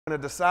When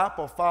a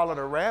disciple followed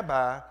a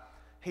rabbi,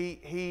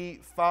 he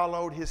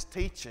followed his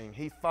teaching.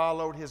 He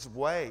followed his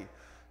way.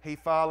 He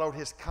followed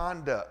his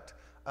conduct.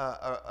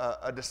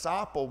 A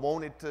disciple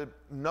wanted to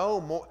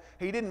know more.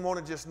 He didn't want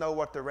to just know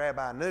what the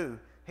rabbi knew.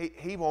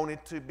 He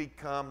wanted to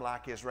become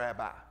like his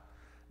rabbi.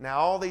 Now,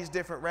 all these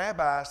different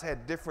rabbis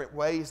had different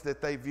ways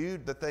that they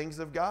viewed the things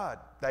of God.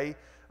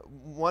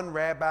 One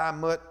rabbi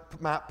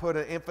might put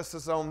an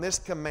emphasis on this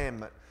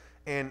commandment,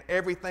 and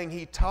everything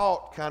he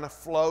taught kind of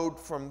flowed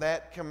from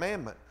that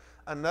commandment.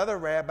 Another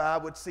rabbi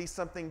would see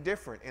something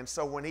different, and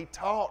so when he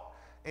taught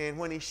and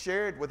when he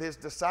shared with his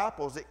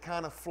disciples, it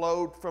kind of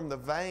flowed from the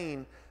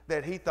vein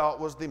that he thought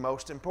was the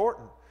most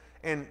important.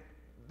 And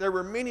there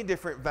were many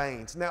different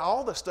veins. Now,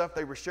 all the stuff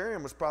they were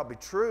sharing was probably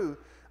true,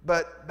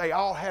 but they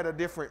all had a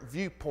different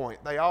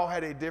viewpoint. They all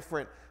had a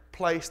different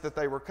place that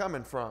they were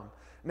coming from.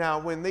 Now,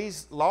 when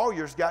these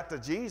lawyers got to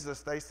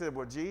Jesus, they said,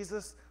 well,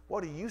 Jesus,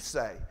 what do you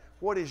say?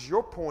 What is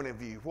your point of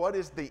view? What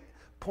is the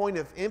point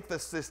of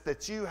emphasis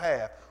that you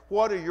have?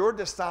 What are your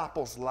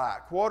disciples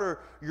like? What are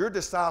your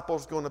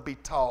disciples going to be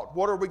taught?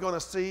 What are we going to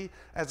see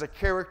as a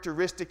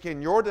characteristic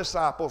in your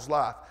disciples'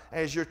 life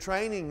as you're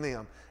training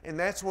them? And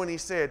that's when he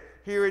said,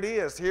 here it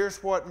is.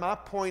 Here's what my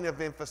point of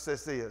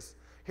emphasis is.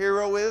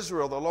 Hear, O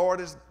Israel, the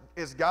Lord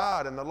is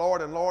God, and the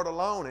Lord and Lord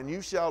alone, and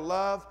you shall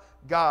love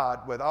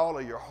God with all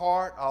of your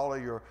heart, all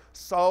of your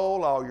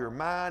soul, all your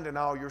mind, and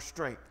all your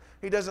strength.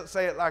 He doesn't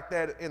say it like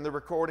that in the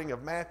recording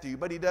of Matthew,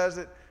 but he does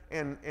it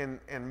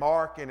in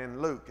Mark and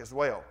in Luke as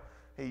well.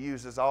 He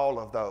uses all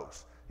of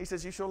those. He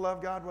says, you shall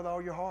love God with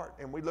all your heart.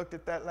 And we looked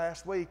at that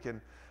last week,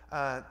 and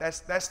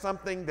that's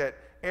something that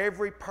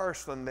every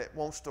person that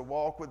wants to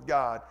walk with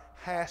God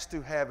has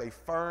to have a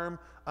firm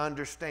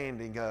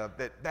understanding of,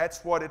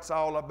 that's what it's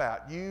all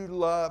about. You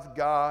love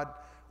God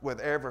with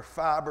every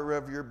fiber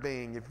of your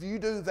being. If you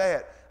do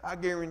that, I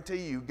guarantee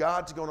you,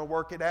 God's going to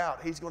work it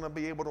out. He's going to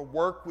be able to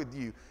work with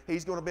you.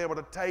 He's going to be able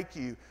to take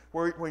you.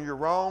 When you're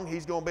wrong,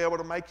 He's going to be able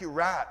to make you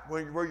right.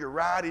 Where you're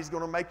right, He's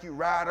going to make you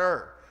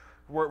righter.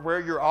 Where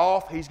you're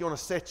off, He's going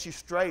to set you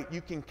straight.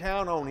 You can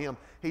count on Him.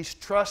 He's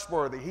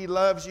trustworthy. He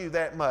loves you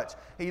that much.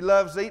 He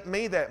loves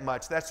me that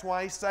much. That's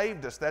why He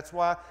saved us. That's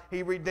why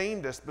He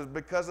redeemed us,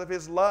 because of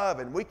His love.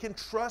 And we can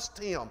trust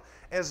Him.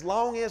 As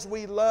long as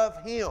we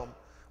love Him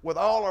with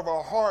all of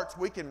our hearts,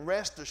 we can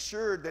rest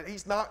assured that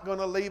He's not going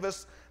to leave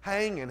us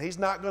hanging. He's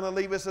not going to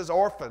leave us as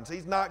orphans.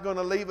 He's not going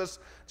to leave us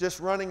just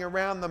running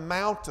around the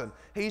mountain.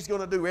 He's going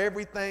to do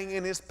everything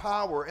in His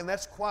power, and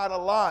that's quite a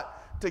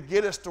lot to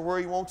get us to where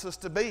He wants us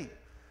to be.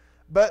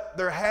 But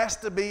there has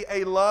to be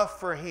a love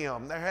for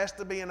Him. There has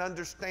to be an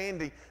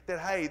understanding that,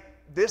 hey,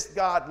 this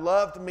God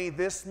loved me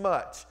this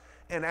much,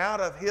 and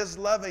out of His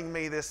loving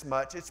me this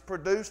much, it's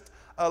produced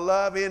a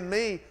love in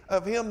me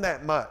of Him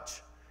that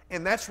much.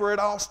 And that's where it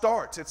all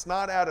starts. It's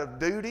not out of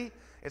duty.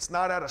 It's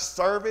not out of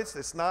service.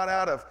 It's not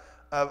out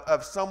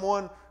of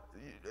someone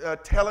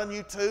telling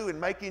you to and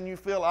making you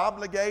feel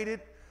obligated.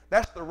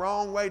 That's the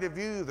wrong way to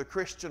view the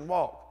Christian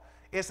walk.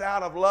 It's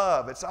out of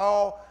love. It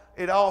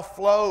all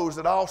flows.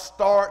 It all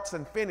starts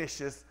and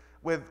finishes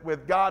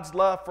with God's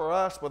love for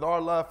us, with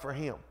our love for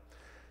Him.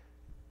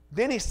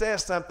 Then he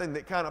says something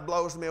that kind of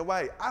blows me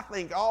away. I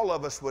think all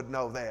of us would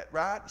know that,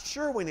 right?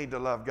 Sure, we need to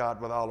love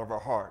God with all of our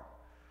heart.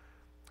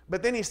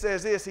 But then he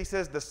says this, he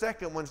says the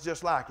second one's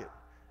just like it.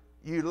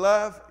 You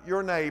love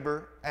your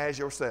neighbor as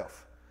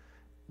yourself.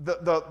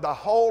 The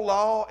whole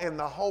law and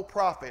the whole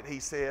prophet,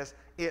 he says,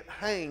 it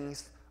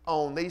hangs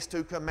on these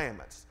two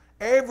commandments.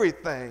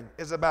 Everything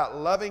is about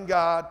loving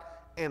God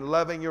and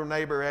loving your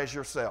neighbor as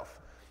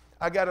yourself.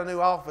 I got a new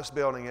office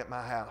building at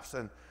my house,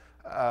 and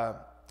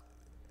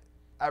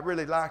I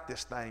really like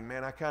this thing,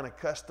 man. I kind of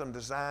custom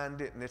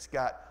designed it, and it's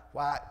got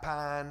white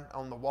pine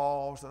on the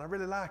walls, and I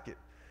really like it.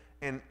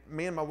 And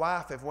me and my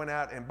wife have went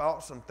out and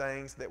bought some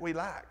things that we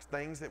like,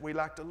 things that we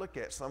like to look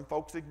at. Some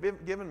folks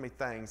have given me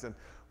things, and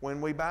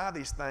when we buy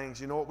these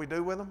things, you know what we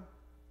do with them?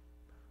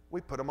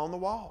 We put them on the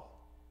wall.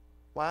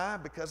 Why?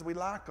 Because we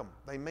like them.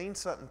 They mean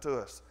something to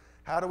us.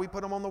 How do we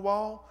put them on the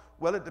wall?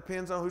 Well, it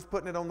depends on who's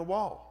putting it on the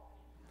wall.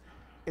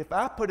 If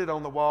I put it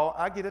on the wall,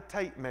 I get a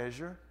tape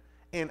measure,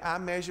 and I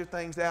measure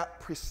things out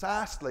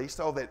precisely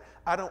so that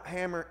I don't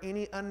hammer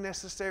any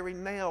unnecessary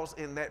nails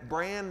in that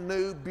brand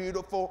new,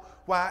 beautiful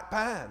white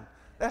pine.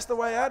 That's the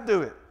way I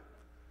do it.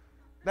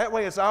 That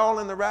way it's all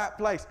in the right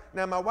place.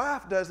 Now, my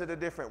wife does it a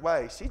different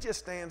way. She just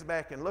stands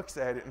back and looks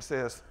at it and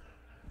says,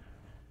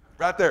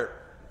 right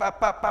there, pop,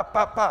 pop, pop,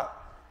 pop,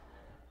 pop.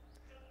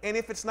 And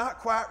if it's not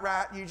quite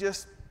right, you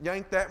just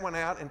yank that one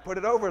out and put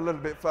it over a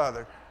little bit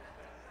further.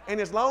 And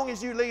as long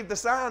as you leave the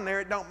sign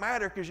there, it don't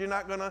matter, because you're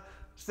not going to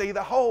see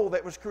the hole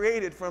that was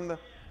created from the...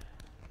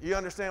 You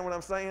understand what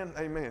I'm saying?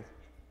 Amen.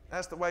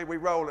 That's the way we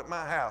roll at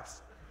my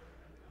house.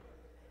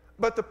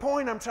 But the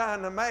point I'm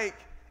trying to make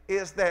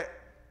is that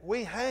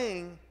we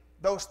hang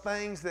those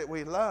things that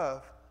we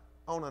love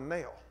on a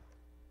nail.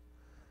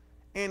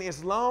 And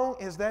as long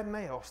as that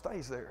nail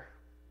stays there,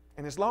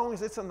 and as long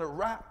as it's in the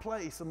right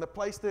place, in the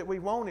place that we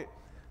want it,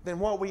 then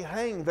what we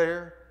hang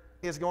there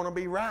is going to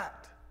be right.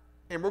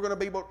 And we're going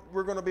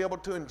to be able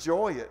to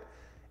enjoy it.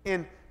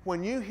 And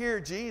when you hear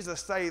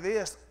Jesus say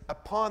this,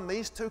 upon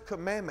these two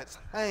commandments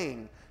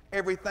hang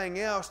everything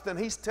else, then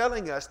he's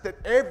telling us that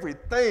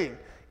everything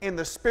in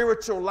the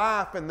spiritual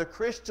life, in the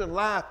Christian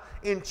life,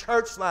 in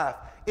church life,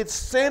 it's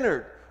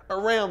centered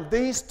around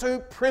these two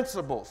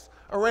principles,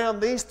 around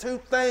these two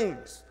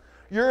things.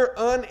 Your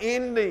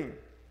unending,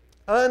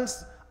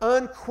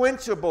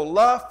 unquenchable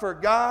love for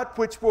God,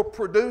 which will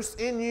produce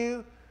in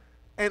you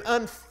an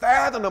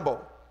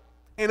unfathomable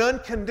and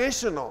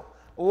unconditional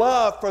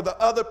love for the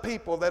other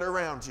people that are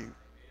around you.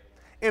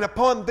 And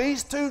upon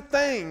these two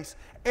things,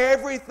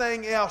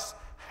 everything else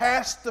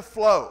has to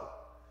flow.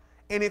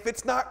 And if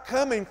it's not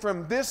coming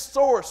from this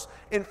source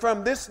and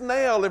from this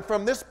nail and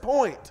from this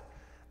point,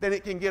 then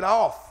it can get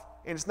off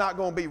and it's not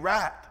going to be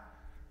right.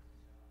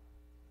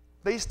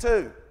 These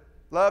two,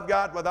 love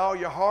God with all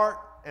your heart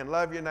and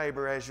love your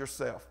neighbor as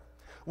yourself.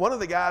 One of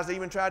the guys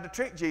even tried to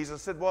trick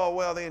Jesus, said,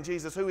 well then,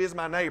 Jesus, who is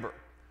my neighbor?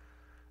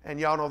 And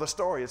y'all know the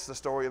story. It's the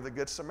story of the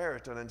Good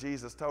Samaritan. And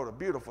Jesus told a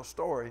beautiful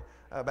story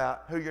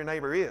about who your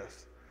neighbor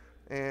is.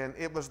 And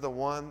it was the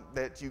one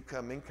that you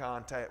come in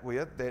contact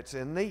with that's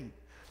in need.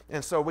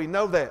 And so we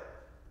know that.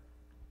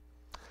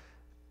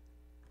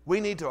 We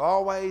need to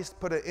always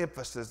put an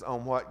emphasis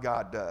on what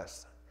God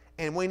does.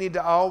 And we need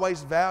to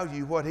always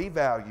value what He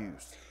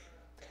values.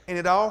 And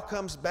it all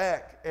comes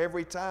back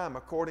every time,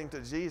 according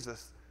to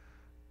Jesus,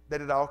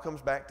 that it all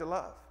comes back to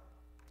love.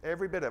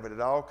 Every bit of it,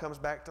 it all comes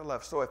back to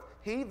love. So if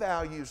He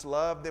values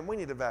love, then we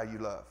need to value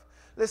love.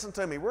 Listen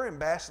to me, we're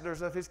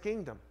ambassadors of His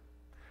kingdom.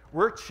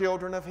 We're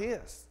children of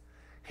His.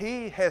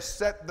 He has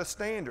set the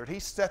standard. He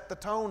set the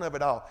tone of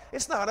it all.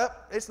 It's not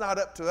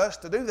up to us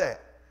to do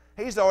that.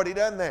 He's already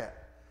done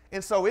that.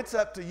 And so it's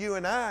up to you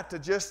and I to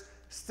just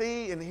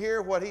see and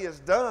hear what He has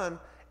done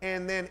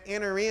and then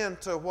enter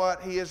into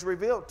what He has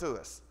revealed to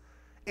us.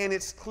 And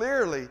it's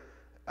clearly,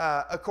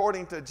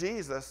 according to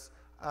Jesus,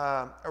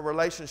 a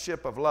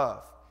relationship of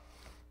love.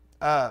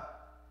 I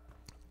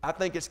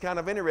think it's kind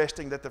of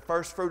interesting that the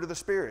first fruit of the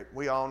Spirit,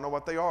 we all know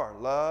what they are: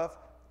 love,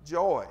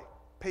 joy,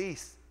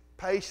 peace,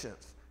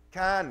 patience,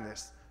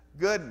 kindness,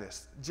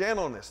 goodness,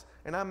 gentleness.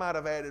 And I might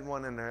have added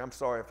one in there. I'm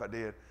sorry if I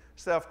did.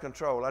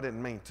 Self-control. I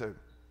didn't mean to.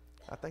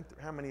 I think,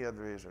 how many of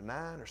there is there?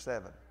 9 or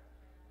 7?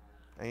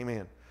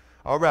 Amen.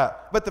 All right.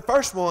 But the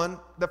first one,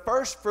 the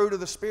first fruit of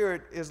the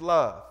Spirit is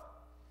love.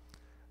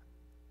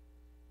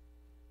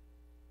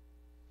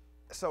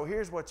 So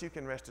here's what you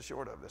can rest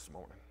assured of this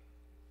morning.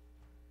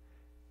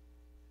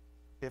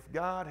 If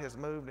God has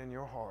moved in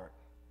your heart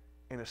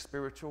in a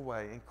spiritual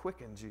way and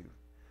quickened you,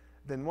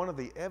 then one of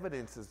the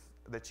evidences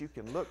that you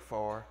can look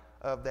for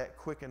of that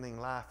quickening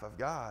life of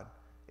God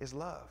is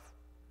love.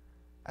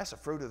 That's a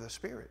fruit of the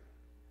Spirit.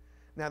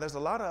 Now, there's a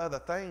lot of other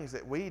things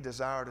that we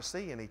desire to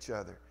see in each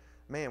other.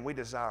 Man, we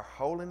desire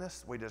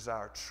holiness, we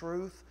desire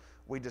truth,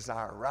 we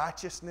desire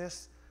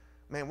righteousness.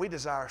 Man, we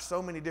desire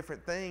so many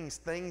different things,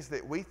 things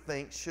that we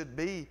think should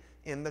be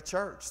in the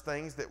church,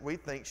 things that we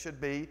think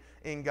should be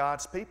in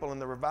God's people.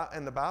 And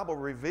the Bible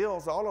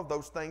reveals all of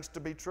those things to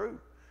be true.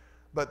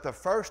 But the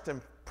first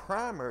and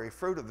primary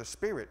fruit of the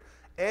Spirit,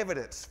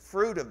 evidence,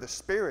 fruit of the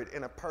Spirit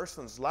in a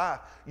person's life,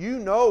 you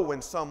know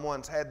when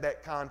someone's had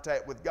that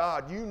contact with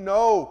God. You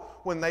know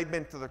when they've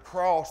been to the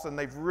cross and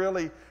they've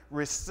really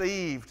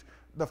received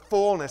the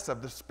fullness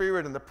of the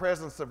Spirit and the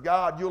presence of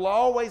God. You'll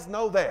always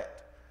know that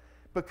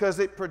because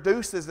it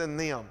produces in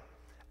them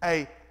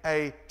a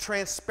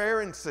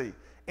transparency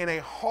and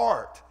a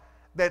heart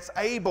that's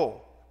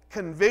able,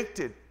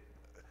 convicted,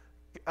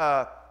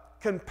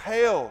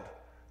 compelled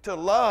to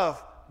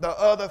love the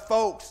other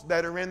folks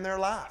that are in their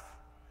life.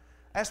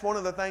 That's one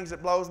of the things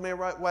that blows me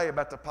away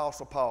about the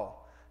Apostle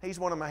Paul. He's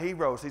one of my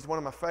heroes. He's one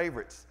of my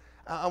favorites.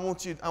 I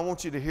want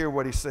you to hear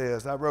what he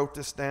says. I wrote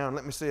this down.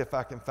 Let me see if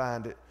I can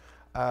find it.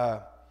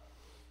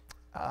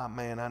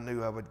 Man, I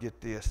knew I would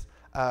get this.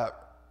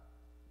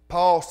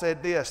 Paul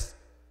said this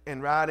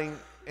in writing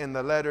in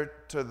the letter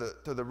to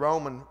the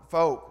Roman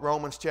folk,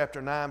 Romans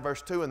chapter 9,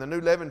 verse 2, in the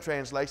New Living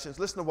Translations.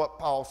 Listen to what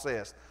Paul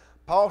says.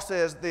 Paul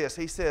says this.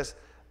 He says,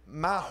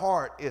 "My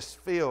heart is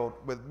filled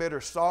with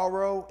bitter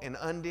sorrow and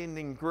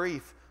unending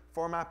grief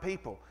for my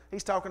people."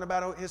 He's talking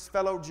about his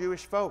fellow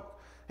Jewish folk.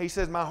 He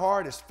says, "My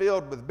heart is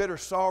filled with bitter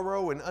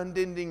sorrow and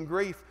unending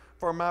grief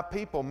for my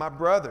people, my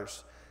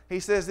brothers." He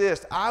says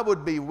this, "I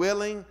would be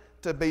willing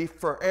to be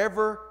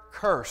forever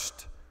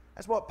cursed."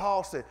 That's what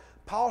Paul said.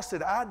 Paul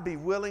said, "I'd be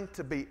willing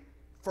to be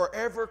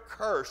forever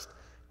cursed,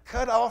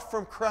 cut off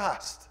from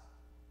Christ,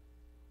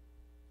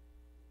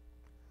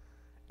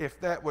 if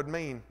that would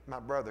mean my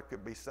brother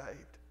could be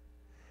saved."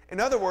 In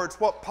other words,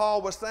 what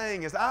Paul was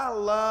saying is, I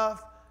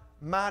love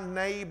my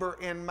neighbor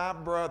and my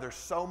brother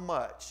so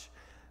much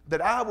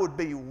that I would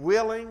be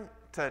willing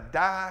to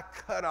die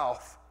cut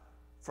off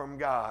from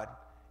God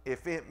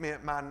if it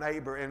meant my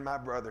neighbor and my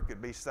brother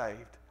could be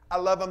saved. I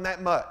love them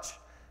that much.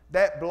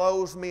 That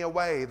blows me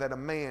away that a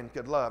man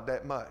could love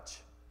that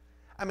much.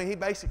 I mean, he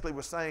basically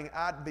was saying,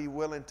 I'd be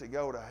willing to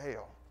go to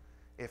hell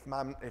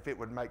if it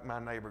would make my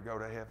neighbor go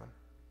to heaven.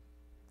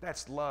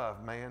 That's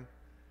love, man.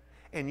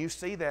 And you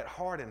see that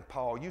heart in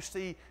Paul. You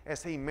see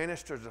as he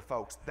ministers to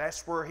folks,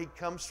 that's where he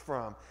comes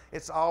from.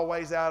 It's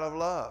always out of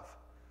love.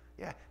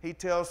 Yeah, he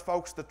tells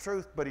folks the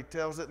truth, but he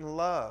tells it in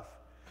love.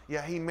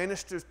 Yeah, he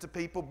ministers to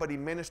people, but he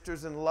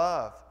ministers in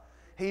love.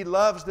 He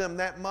loves them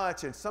that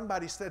much. And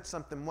somebody said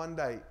something one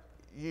day,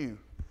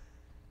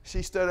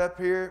 she stood up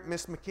here,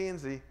 Miss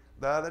McKenzie,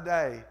 the other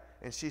day,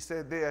 and she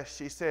said this.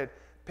 She said,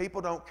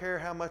 people don't care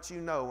how much you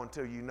know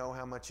until they know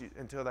how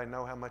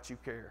much you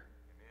care.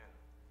 Amen.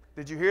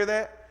 Did you hear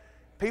that?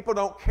 People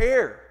don't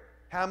care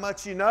how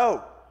much you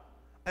know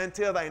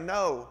until they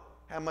know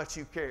how much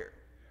you care.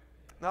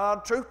 Now,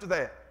 the truth to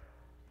that.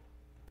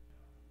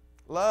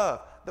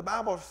 Love. The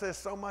Bible says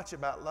so much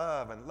about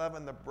love and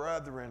loving the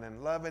brethren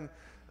and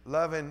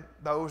loving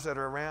those that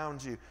are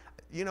around you.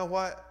 You know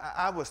what?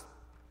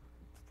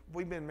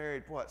 We've been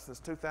married, since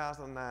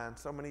 2009,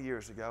 so many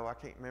years ago. I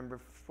can't remember,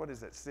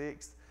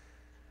 6,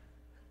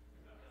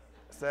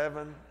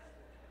 7,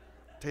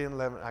 10,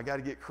 11. I got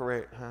to get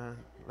correct, huh?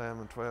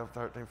 11, 12,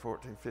 13,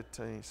 14,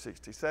 15,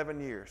 16, 7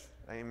 years.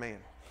 Amen.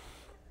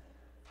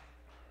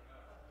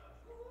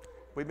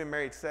 We've been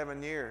married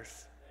 7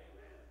 years.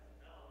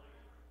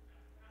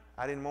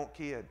 I didn't want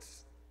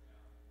kids.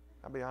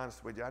 I'll be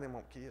honest with you, I didn't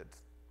want kids.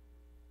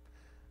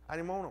 I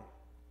didn't want them.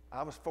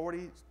 I was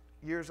 40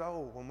 years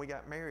old when we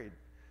got married.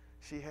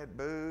 She had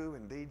Boo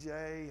and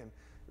DJ, and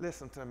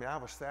listen to me, I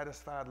was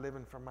satisfied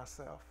living for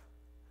myself.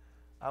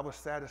 I was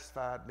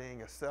satisfied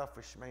being a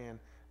selfish man,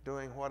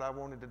 doing what I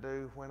wanted to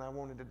do, when I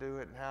wanted to do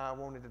it, and how I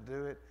wanted to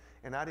do it,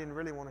 and I didn't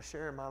really want to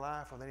share my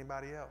life with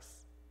anybody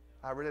else.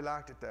 I really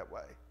liked it that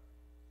way.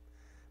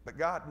 But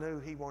God knew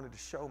He wanted to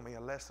show me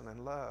a lesson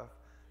in love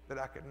that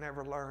I could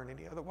never learn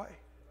any other way.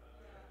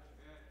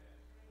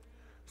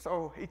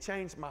 So He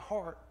changed my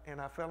heart,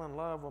 and I fell in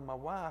love with my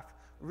wife,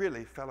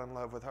 really fell in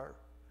love with her.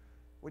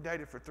 We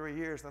dated for 3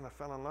 years, then I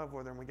fell in love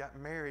with her, and we got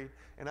married,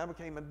 and I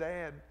became a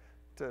dad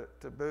to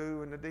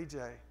Boo and to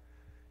DJ.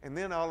 And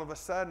then all of a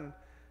sudden,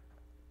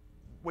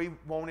 we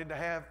wanted to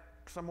have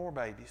some more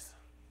babies.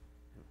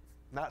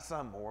 Not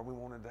some more, we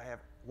wanted to have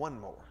one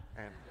more.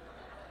 And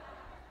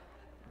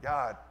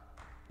God,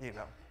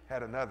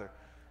 had another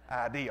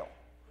ideal.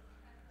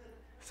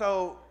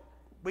 So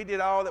we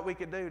did all that we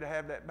could do to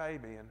have that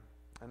baby,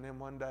 and then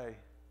one day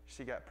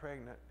she got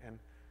pregnant, and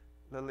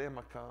little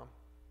Emma come.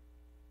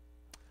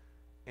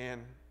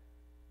 And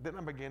then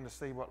I began to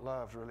see what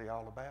love's really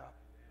all about.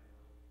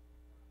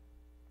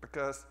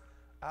 Because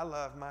I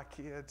love my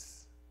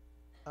kids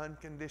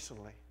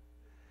unconditionally.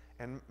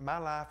 And my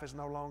life is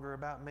no longer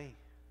about me.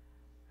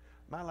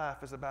 My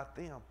life is about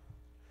them.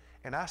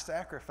 And I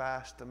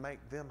sacrifice to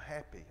make them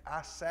happy.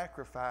 I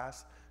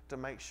sacrifice to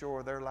make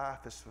sure their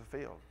life is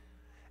fulfilled.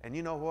 And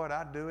you know what?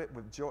 I do it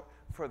with joy.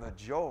 For the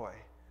joy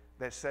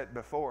that's set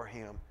before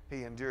Him,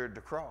 He endured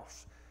the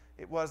cross.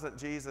 It wasn't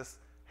Jesus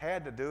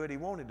had to do it, He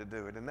wanted to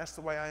do it. And that's the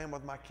way I am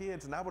with my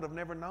kids. And I would have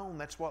never known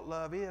that's what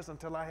love is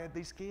until I had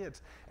these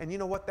kids. And you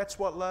know what? That's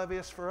what love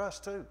is for us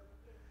too.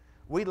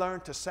 We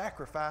learn to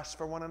sacrifice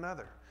for one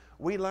another.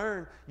 We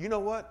learn, you know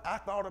what? I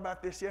thought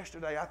about this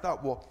yesterday. I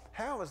thought, well,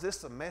 how is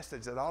this a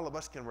message that all of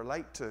us can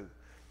relate to?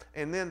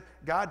 And then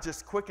God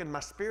just quickened my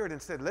spirit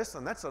and said,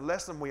 listen, that's a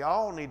lesson we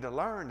all need to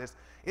learn.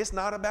 It's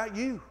not about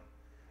you.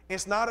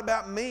 It's not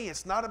about me.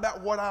 It's not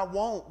about what I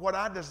want, what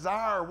I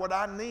desire, what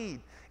I need.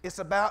 It's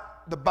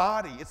about the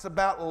body. It's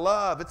about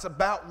love. It's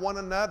about one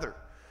another.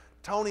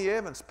 Tony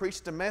Evans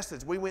preached a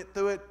message. We went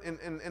through it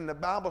in the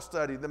Bible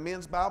study, the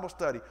men's Bible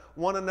study.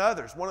 One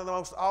another's. One of the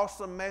most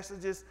awesome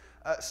messages,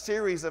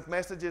 series of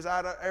messages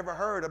I'd ever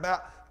heard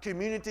about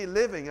community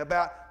living,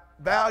 about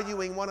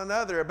valuing one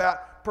another,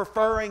 about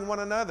preferring one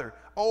another.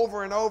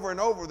 Over and over and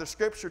over, the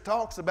Scripture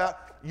talks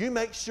about you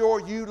make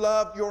sure you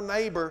love your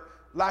neighbor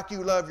like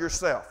you love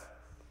yourself.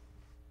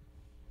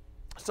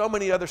 So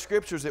many other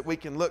scriptures that we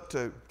can look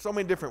to. So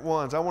many different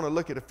ones. I want to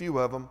look at a few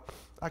of them.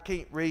 I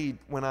can't read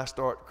when I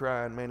start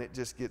crying, man. It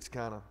just gets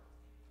kind of...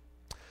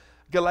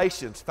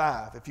 Galatians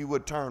 5, if you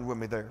would turn with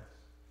me there.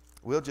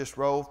 We'll just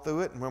roll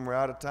through it, and when we're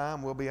out of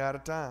time, we'll be out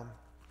of time.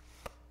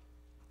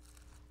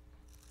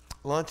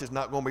 Lunch is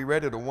not going to be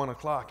ready till 1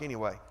 o'clock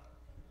anyway.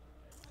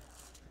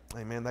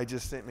 Amen. They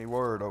just sent me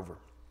word over.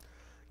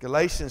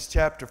 Galatians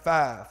chapter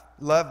 5.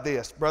 Love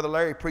this. Brother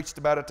Larry preached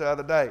about it the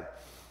other day.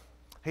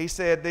 He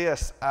said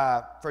this,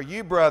 for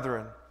you,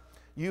 brethren,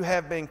 you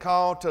have been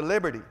called to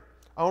liberty.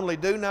 Only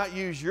do not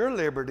use your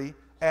liberty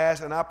as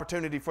an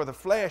opportunity for the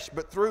flesh,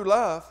 but through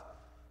love,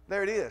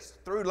 there it is,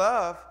 through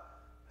love,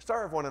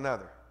 serve one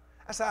another.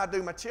 That's how I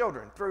do my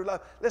children, through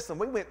love. Listen,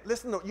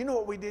 you know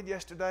what we did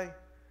yesterday?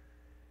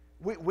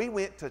 We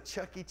went to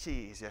Chuck E.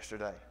 Cheese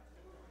yesterday.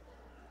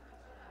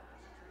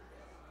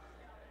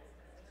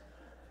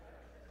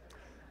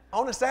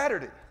 On a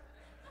Saturday.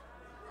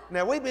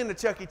 Now, we've been to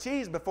Chuck E.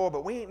 Cheese before,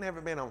 but we ain't never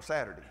been on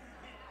Saturday.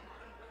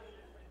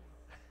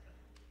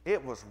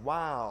 It was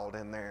wild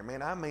in there,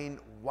 man. I mean,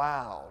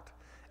 wild.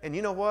 And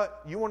you know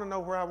what? You want to know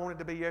where I wanted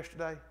to be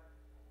yesterday?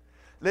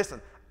 Listen,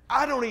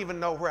 I don't even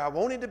know where I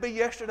wanted to be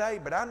yesterday,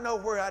 but I know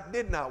where I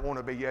did not want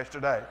to be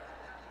yesterday.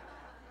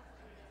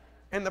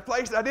 And the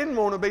place I didn't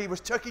want to be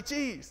was Chuck E.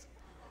 Cheese.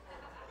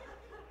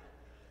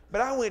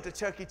 But I went to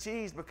Chuck E.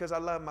 Cheese because I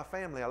love my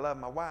family, I love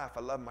my wife,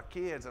 I love my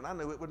kids, and I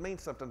knew it would mean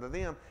something to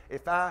them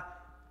if I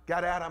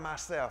got out of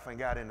myself and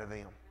got into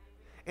them.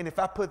 And if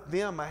I put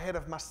them ahead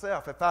of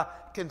myself, if I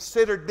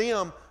considered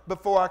them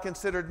before I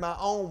considered my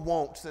own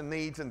wants and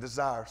needs and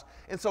desires.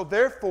 And so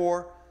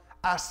therefore,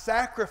 I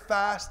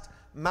sacrificed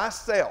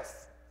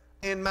myself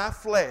and my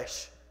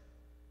flesh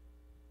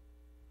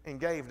and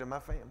gave to my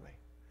family.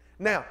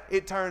 Now,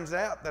 it turns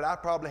out that I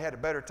probably had a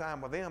better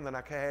time with them than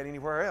I had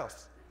anywhere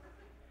else.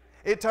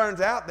 It turns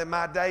out that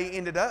my day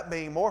ended up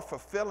being more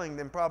fulfilling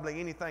than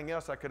probably anything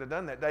else I could have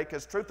done that day,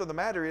 because truth of the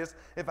matter is,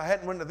 if I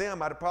hadn't went to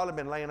them, I'd have probably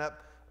been laying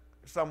up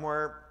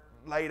somewhere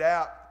laid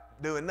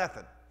out doing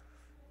nothing.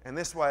 And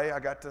this way I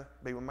got to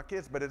be with my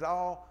kids. But it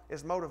all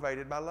is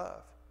motivated by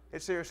love.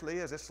 It seriously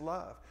is. It's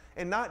love.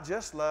 And not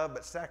just love,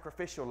 but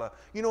sacrificial love.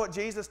 You know what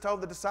Jesus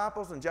told the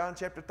disciples in John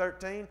chapter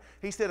 13?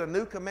 He said, a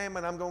new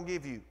commandment I'm going to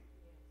give you.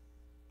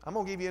 I'm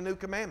going to give you a new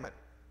commandment.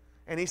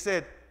 And he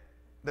said,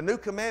 the new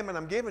commandment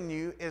I'm giving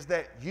you is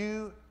that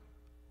you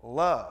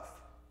love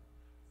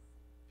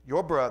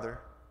your brother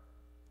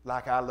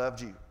like I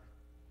loved you.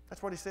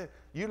 That's what he said.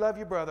 You love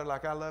your brother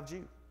like I loved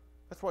you.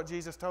 That's what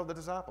Jesus told the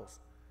disciples.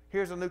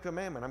 Here's a new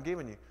commandment I'm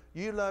giving you.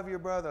 You love your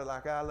brother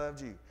like I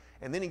loved you.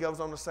 And then he goes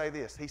on to say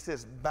this. He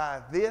says,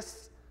 by the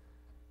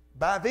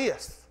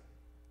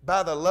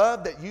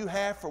love that you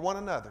have for one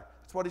another.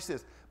 That's what he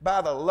says.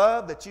 By the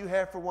love that you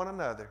have for one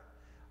another,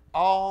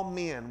 all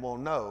men will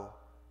know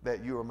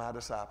that you are my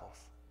disciples.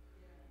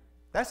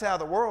 That's how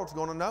the world's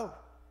going to know.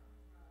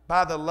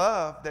 By the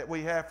love that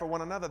we have for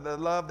one another, the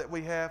love that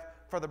we have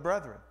for the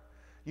brethren.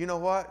 You know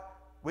what?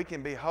 We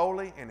can be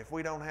holy, and if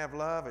we don't have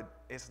love,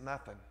 it's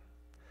nothing.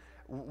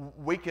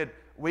 We could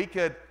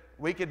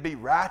be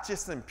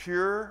righteous and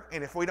pure,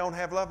 and if we don't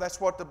have love,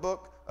 that's what the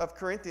book of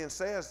Corinthians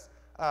says,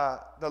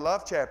 the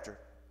love chapter.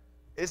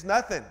 It's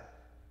nothing.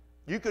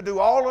 You could do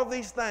all of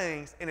these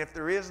things, and if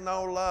there is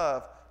no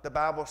love, the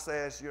Bible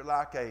says you're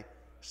like a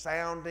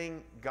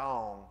sounding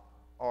gong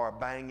or a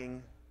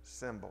banging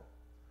cymbal.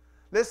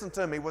 Listen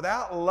to me.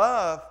 Without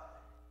love,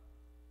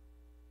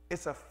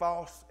 it's a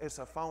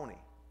phony.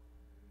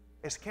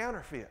 It's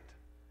counterfeit.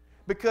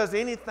 Because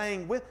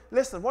anything with,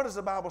 listen, what does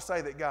the Bible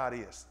say that God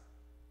is?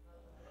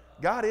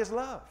 God is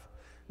love.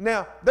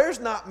 Now, there's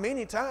not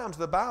many times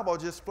the Bible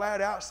just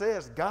flat out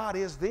says God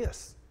is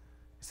this.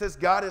 It says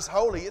God is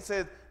holy. It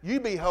says you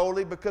be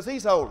holy because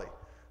He's holy.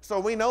 So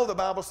we know the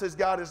Bible says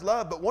God is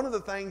love, but one of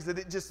the things that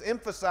it just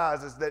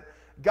emphasizes that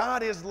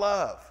God is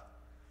love.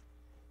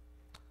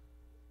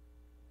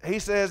 He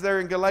says there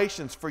in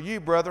Galatians, for you,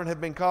 brethren, have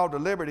been called to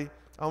liberty.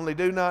 Only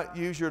do not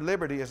use your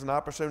liberty as an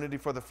opportunity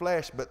for the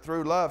flesh, but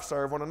through love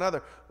serve one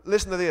another.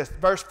 Listen to this,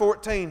 verse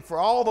 14. For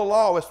all the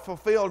law is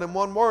fulfilled in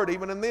one word,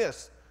 even in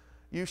this.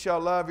 You shall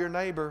love your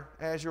neighbor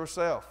as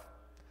yourself.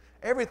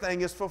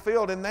 Everything is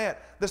fulfilled in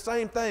that. The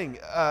same thing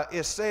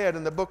is said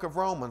in the book of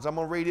Romans. I'm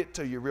going to read it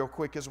to you real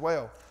quick as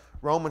well.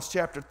 Romans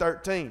chapter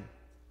 13,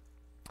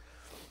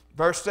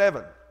 verse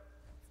 7.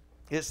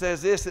 It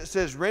says this. It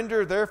says,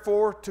 render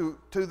therefore to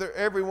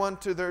everyone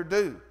to their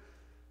due.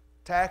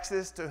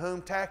 Taxes to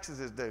whom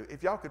taxes is due.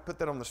 If y'all could put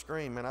that on the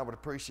screen, man, I would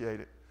appreciate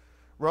it.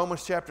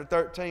 Romans chapter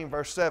 13,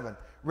 verse 7.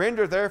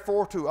 Render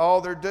therefore to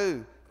all their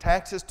due.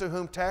 Taxes to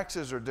whom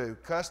taxes are due.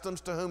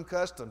 Customs to whom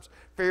customs.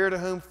 Fear to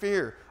whom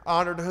fear.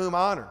 Honor to whom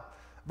honor.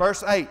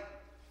 Verse 8.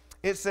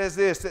 It says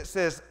this. It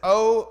says,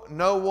 owe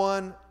no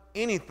one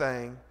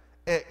anything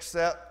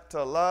except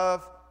to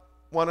love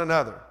one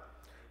another.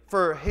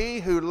 For he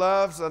who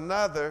loves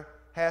another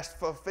has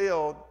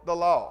fulfilled the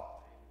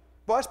law.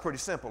 Boy, that's pretty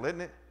simple,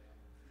 isn't it?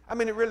 I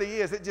mean, it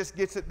really is. It just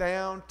gets it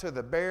down to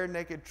the bare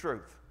naked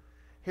truth.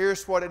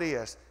 Here's what it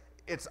is.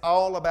 It's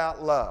all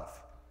about love.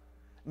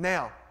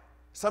 Now,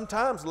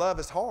 sometimes love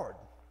is hard.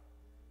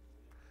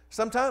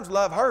 Sometimes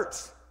love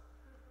hurts.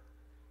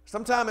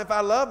 Sometimes if I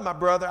love my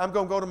brother, I'm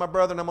going to go to my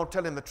brother and I'm going to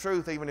tell him the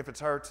truth even if it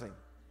hurts him.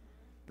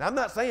 Now, I'm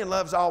not saying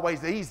love's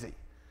always easy.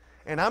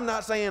 And I'm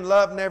not saying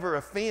love never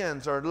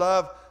offends or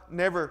love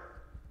never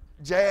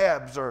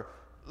jabs or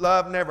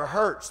love never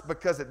hurts,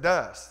 because it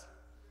does.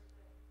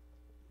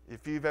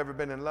 If you've ever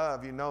been in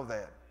love, you know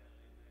that.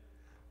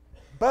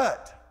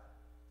 But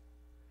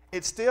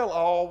it still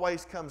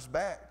always comes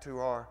back to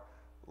our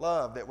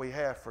love that we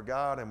have for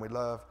God and we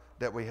love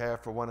that we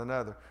have for one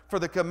another. For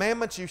the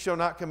commandments, you shall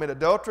not commit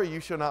adultery, you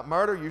shall not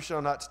murder, you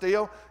shall not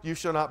steal, you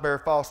shall not bear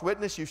false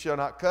witness, you shall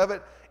not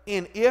covet.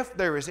 And if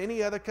there is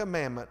any other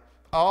commandment,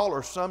 all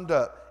are summed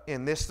up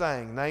in this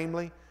saying,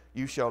 namely,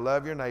 you shall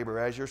love your neighbor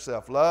as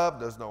yourself. Love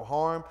does no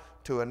harm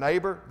to a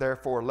neighbor,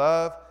 therefore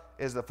love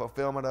is the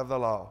fulfillment of the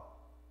law.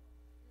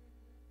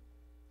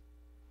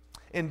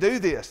 And do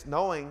this,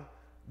 knowing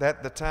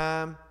that the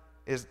time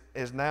is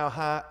now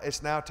high.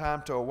 It's now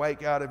time to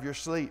awake out of your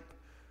sleep.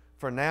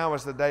 For now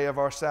is the day of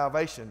our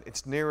salvation.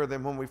 It's nearer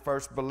than when we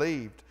first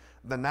believed.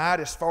 The night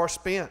is far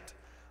spent.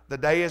 The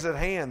day is at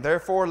hand.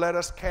 Therefore, let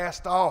us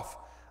cast off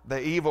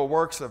the evil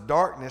works of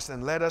darkness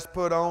and let us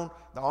put on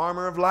the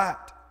armor of light.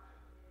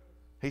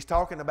 He's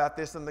talking about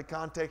this in the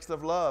context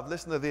of love.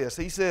 Listen to this.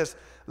 He says,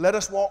 let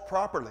us walk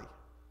properly,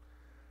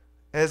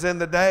 as in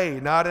the day,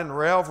 not in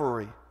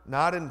revelry,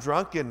 not in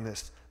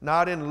drunkenness,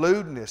 not in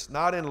lewdness,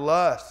 not in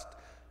lust,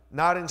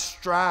 not in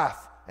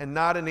strife, and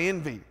not in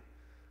envy,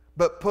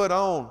 but put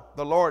on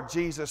the Lord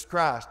Jesus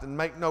Christ and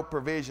make no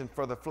provision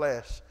for the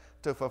flesh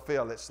to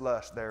fulfill its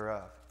lust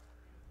thereof.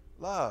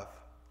 Love.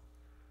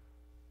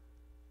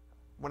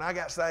 When I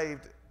got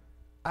saved,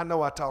 I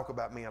know I talk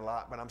about me a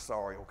lot, but I'm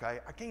sorry, okay?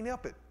 I can't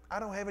help it. I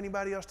don't have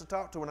anybody else to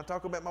talk to. When I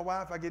talk about my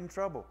wife, I get in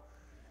trouble.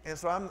 And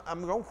so I'm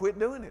going to quit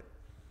doing it.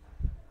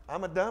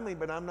 I'm a dummy,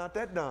 but I'm not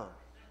that dumb.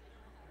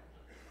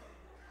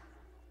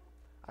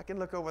 I can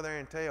look over there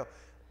and tell.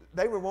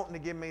 They were wanting to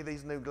give me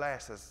these new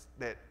glasses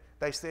that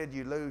they said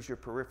you lose your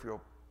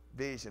peripheral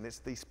vision. It's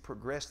these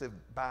progressive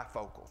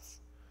bifocals.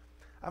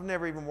 I've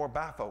never even wore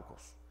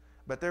bifocals,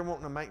 but they're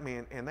wanting to make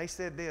me, and they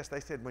said this. They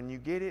said, when you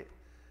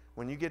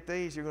get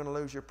these, you're going to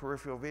lose your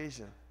peripheral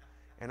vision.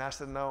 And I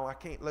said, no, I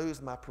can't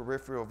lose my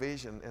peripheral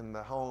vision in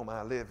the home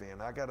I live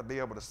in. I got to be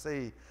able to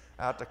see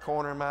out the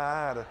corner of my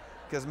eye,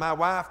 because my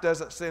wife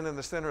doesn't sit in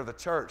the center of the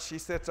church. She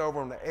sits over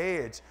on the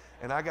edge,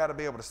 and I got to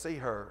be able to see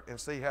her and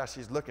see how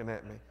she's looking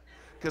at me.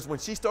 Because when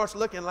she starts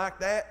looking like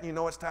that, you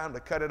know it's time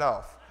to cut it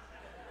off.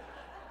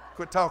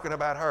 Quit talking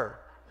about her,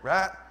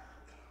 right?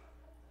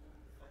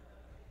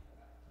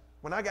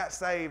 When I got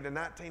saved in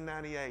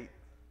 1998,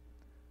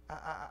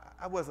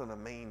 I wasn't a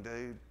mean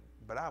dude,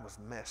 but I was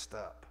messed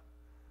up.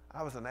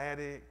 I was an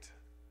addict.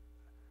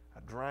 I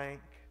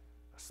drank,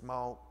 I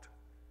smoked,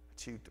 I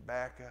chewed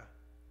tobacco.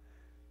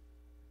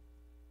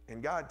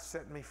 And God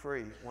set me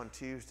free one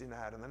Tuesday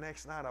night. And the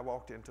next night I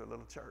walked into a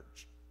little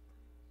church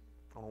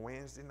on a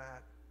Wednesday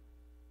night.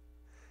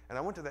 And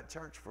I went to that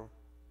church for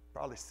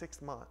probably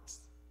 6 months.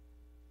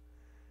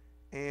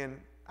 And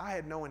I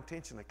had no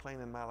intention of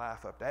cleaning my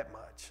life up that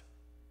much.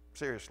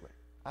 Seriously.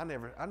 I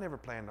never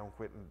planned on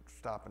quitting,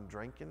 stopping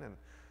drinking and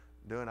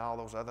doing all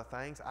those other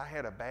things. I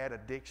had a bad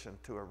addiction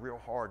to a real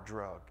hard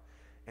drug.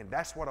 And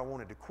that's what I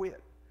wanted to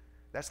quit.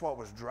 That's what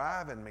was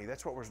driving me.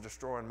 That's what was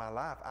destroying my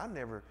life. I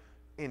never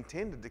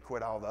intended to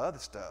quit all the other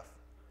stuff.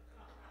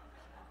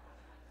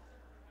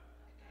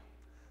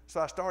 So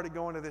I started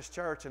going to this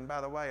church, and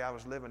by the way, I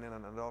was living in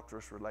an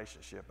adulterous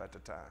relationship at the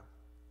time.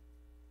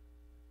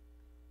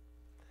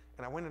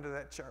 And I went into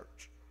that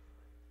church.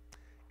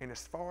 And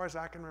as far as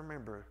I can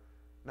remember,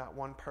 not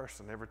one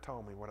person ever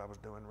told me what I was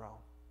doing wrong.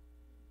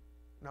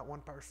 Not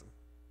one person.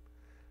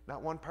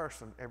 Not one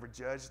person ever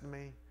judged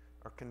me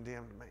or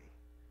condemned me.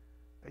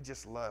 They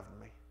just loved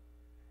me.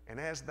 And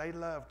as they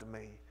loved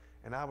me,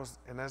 and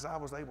as I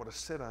was able to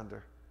sit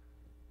under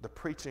the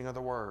preaching of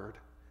the Word,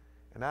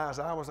 and as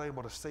I was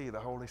able to see the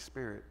Holy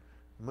Spirit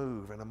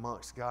move in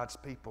amongst God's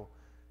people,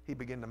 He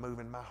began to move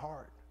in my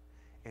heart.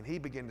 And He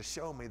began to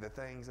show me the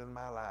things in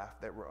my life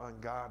that were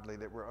ungodly,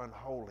 that were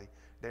unholy,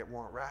 that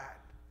weren't right.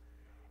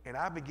 And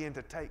I began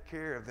to take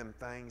care of them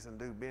things and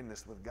do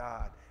business with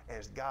God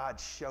as God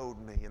showed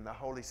me, and the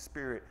Holy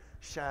Spirit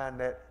shined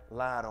that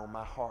light on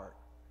my heart.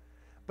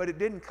 But it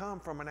didn't come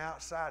from an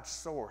outside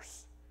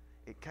source.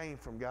 It came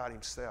from God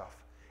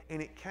Himself.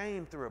 And it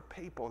came through a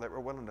people that were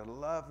willing to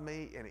love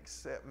me and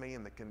accept me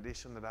in the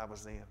condition that I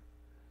was in.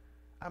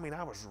 I mean,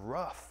 I was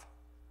rough.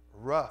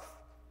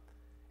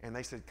 And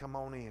they said, come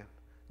on in.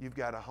 You've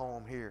got a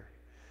home here.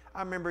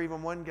 I remember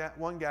even one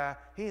guy,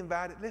 he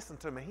invited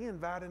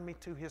me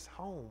to his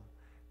home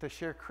to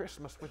share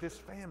Christmas with his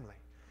family.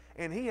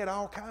 And he had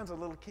all kinds of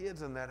little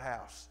kids in that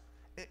house.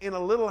 In a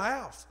little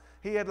house.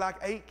 He had like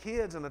 8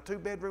 kids in a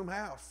 2-bedroom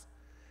house.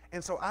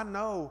 And so I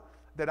know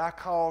that I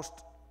caused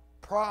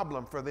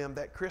problem for them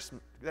that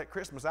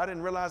Christmas. I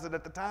didn't realize it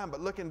at the time, but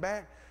looking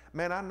back,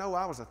 man, I know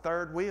I was a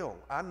third wheel.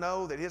 I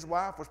know that his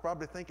wife was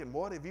probably thinking,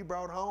 what have you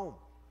brought home?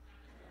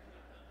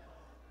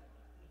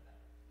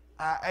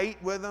 I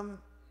ate with them.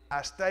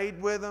 I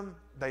stayed with them.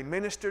 They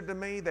ministered to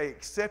me. They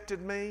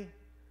accepted me.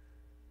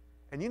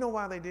 And you know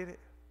why they did it?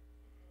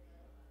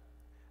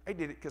 They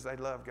did it because they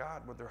loved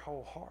God with their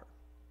whole heart,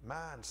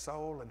 mind,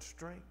 soul, and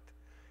strength.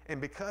 And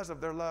because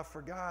of their love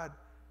for God,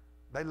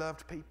 they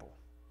loved people.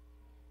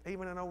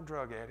 Even an old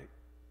drug addict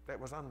that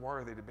was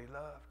unworthy to be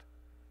loved.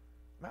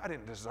 I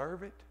didn't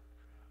deserve it.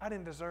 I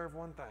didn't deserve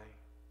one thing.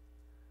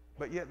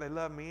 But yet they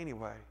loved me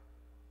anyway.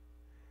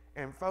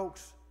 And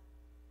folks,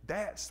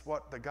 that's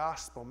what the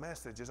gospel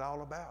message is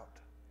all about.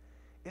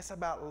 It's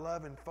about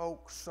loving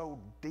folks so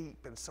deep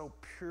and so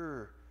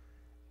pure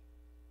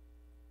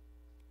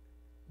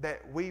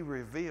that we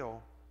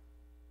reveal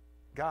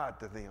God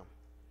to them.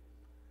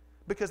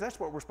 Because that's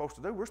what we're supposed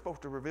to do. We're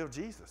supposed to reveal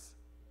Jesus.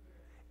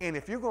 And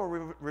if you're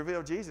going to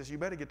reveal Jesus, you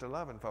better get to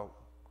loving folk,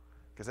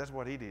 because that's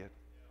what He did.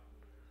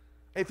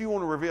 If you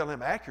want to reveal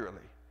Him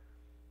accurately.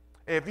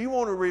 If you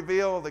want to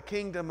reveal the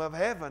kingdom of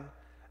heaven,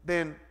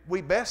 then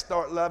we best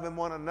start loving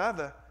one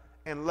another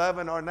and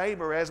loving our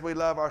neighbor as we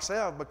love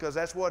ourselves, because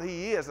that's what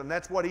He is and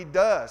that's what He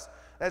does.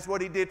 That's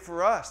what He did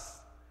for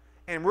us.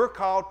 And we're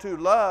called to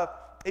love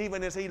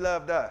even as He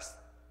loved us.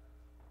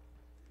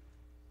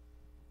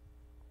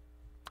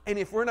 And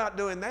if we're not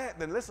doing that,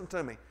 then listen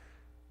to me.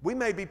 We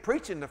may be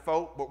preaching to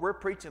folk, but we're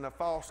preaching a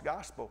false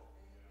gospel.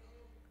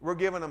 We're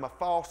giving them a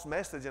false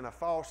message and a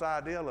false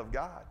ideal of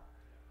God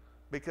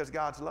because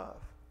God's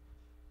love.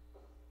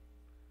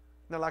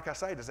 Now, like I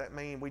say, does that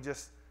mean we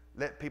just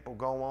let people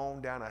go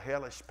on down a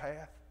hellish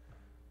path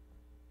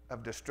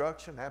of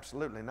destruction?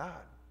 Absolutely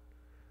not.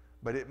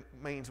 But it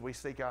means we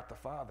seek out the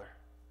Father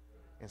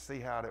and see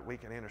how that we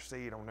can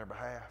intercede on their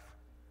behalf.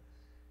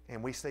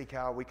 And we seek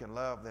how we can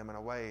love them in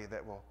a way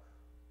that will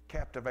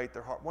captivate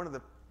their heart. One of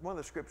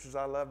the scriptures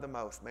I love the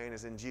most, man,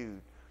 is in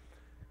Jude.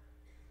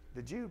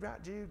 Did Jude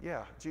write Jude?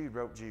 Yeah, Jude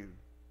wrote Jude.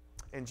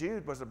 And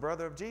Jude was a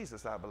brother of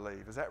Jesus, I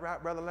believe. Is that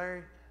right, Brother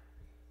Larry?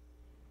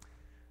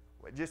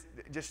 Well,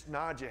 just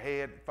nod your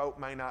head. Folk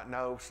may not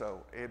know,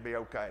 so it'd be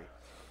okay.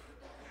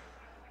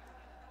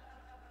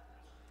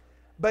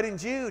 But in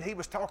Jude, he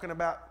was talking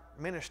about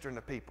ministering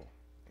to people.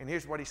 And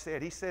here's what he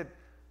said. He said,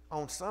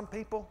 on some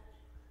people,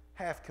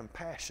 have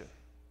compassion,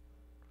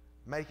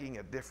 making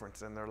a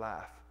difference in their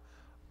life.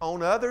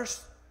 On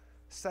others,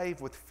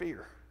 save with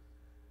fear,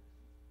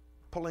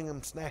 pulling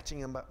them, snatching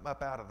them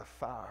up out of the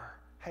fire,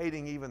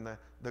 hating even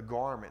the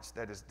garments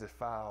that is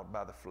defiled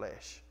by the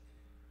flesh.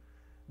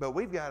 But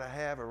we've got to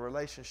have a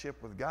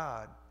relationship with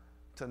God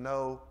to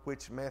know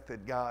which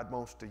method God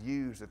wants to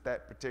use at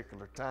that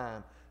particular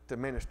time to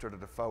minister to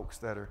the folks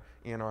that are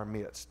in our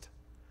midst.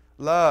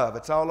 Love,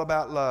 it's all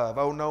about love.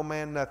 Oh, no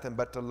man nothing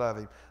but to love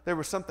him. There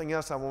was something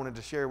else I wanted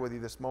to share with you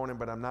this morning,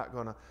 but I'm not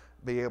going to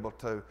be able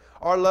to.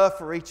 Our love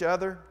for each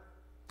other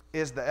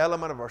is the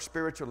element of our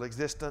spiritual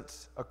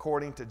existence,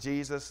 according to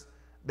Jesus,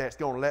 that's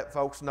going to let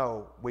folks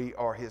know we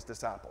are his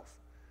disciples.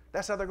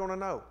 That's how they're going to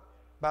know,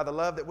 by the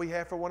love that we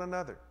have for one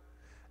another.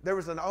 There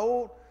was an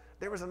old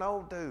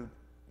dude,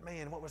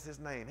 man, what was his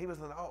name? He was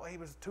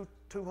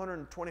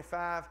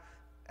 225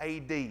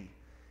 AD,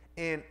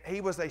 and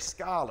he was a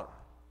scholar.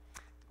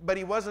 But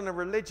he wasn't a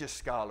religious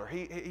scholar.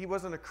 He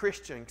wasn't a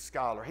Christian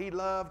scholar. He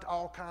loved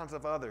all kinds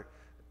of other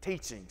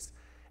teachings.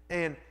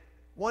 And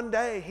one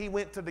day he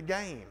went to the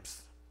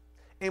games.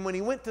 And when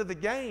he went to the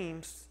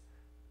games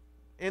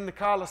in the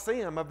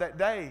Colosseum of that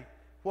day,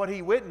 what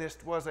he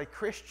witnessed was a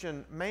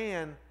Christian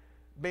man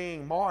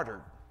being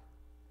martyred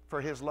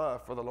for his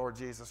love for the Lord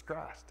Jesus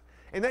Christ.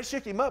 And that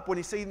shook him up when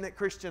he seen that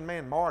Christian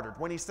man martyred,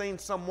 when he seen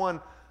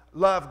someone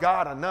love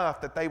God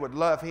enough that they would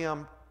love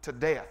him to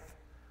death.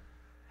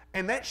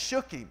 And that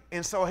shook him.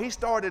 And so he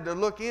started to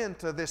look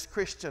into this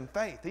Christian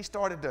faith. He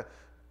started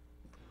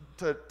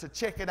to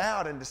check it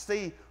out and to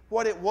see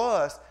what it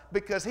was,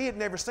 because he had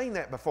never seen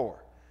that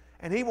before.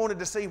 And he wanted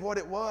to see what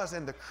it was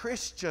in the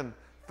Christian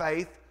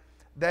faith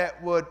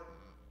that would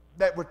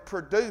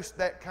produce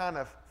that kind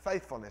of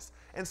faithfulness.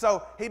 And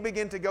so he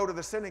began to go to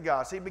the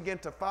synagogues. He began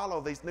to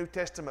follow these New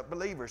Testament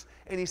believers.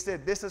 And he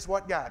said, this is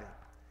what got him.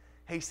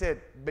 He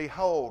said,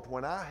 behold,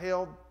 when I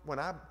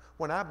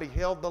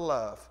beheld the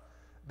love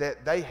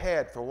that they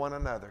had for one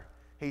another,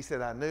 he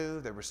said, I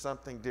knew there was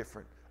something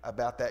different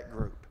about that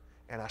group,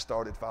 and I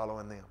started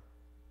following them.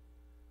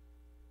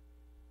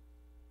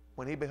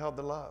 When he beheld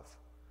the love.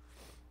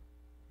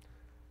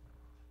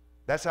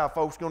 That's how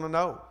folks going to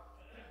know.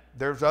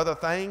 There's other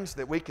things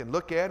that we can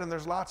look at, and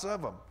there's lots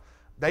of them.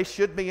 They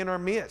should be in our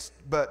midst,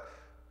 but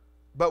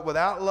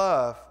without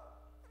love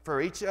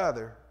for each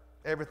other,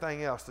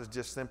 everything else is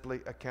just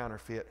simply a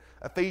counterfeit.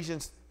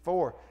 Ephesians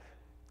 4.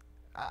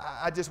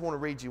 I just want to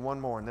read you one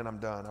more and then I'm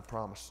done, I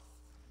promise.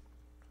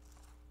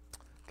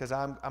 Because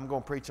I'm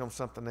going to preach on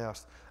something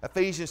else.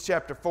 Ephesians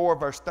chapter 4,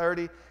 verse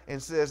 30,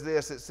 and says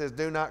this. It says,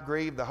 do not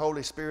grieve the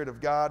Holy Spirit of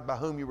God, by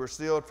whom you were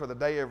sealed for the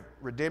day of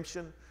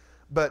redemption.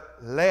 But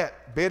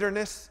let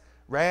bitterness,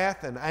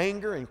 wrath, and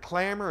anger, and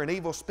clamor, and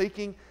evil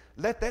speaking,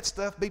 let that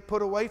stuff be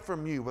put away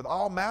from you with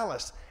all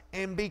malice,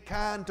 and be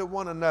kind to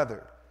one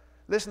another.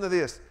 Listen to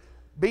this.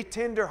 Be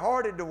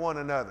tender-hearted to one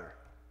another.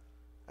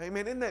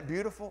 Amen. Isn't that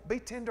beautiful? Be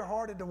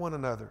tender-hearted to one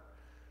another.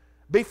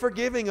 Be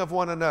forgiving of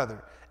one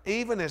another,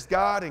 even as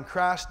God in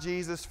Christ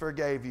Jesus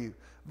forgave you.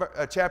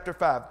 Chapter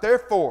 5.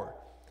 Therefore,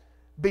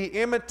 be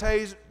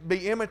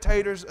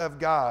imitators of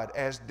God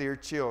as dear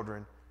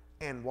children,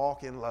 and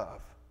walk in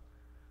love.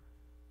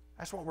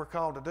 That's what we're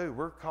called to do.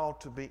 We're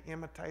called to be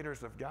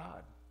imitators of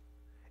God.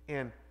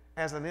 And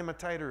as an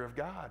imitator of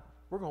God,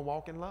 we're going to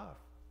walk in love.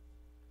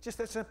 Just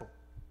that simple.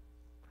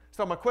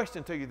 So my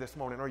question to you this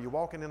morning, are you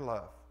walking in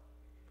love?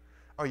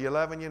 Are you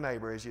loving your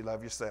neighbor as you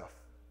love yourself?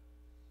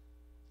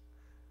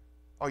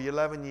 Are you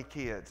loving your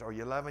kids? Are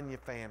you loving your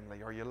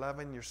family? Are you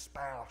loving your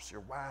spouse,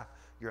 your wife,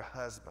 your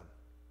husband?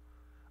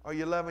 Are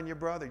you loving your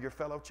brother, your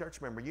fellow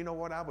church member? You know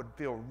what I would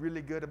feel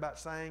really good about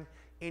saying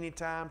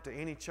anytime to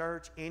any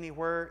church,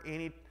 anywhere,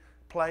 any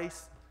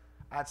place?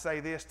 I'd say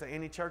this to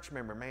any church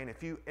member, man,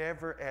 if you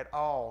ever at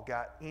all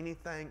got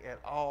anything at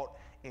all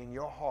in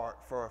your heart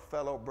for a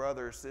fellow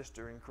brother or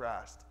sister in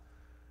Christ,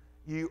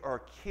 you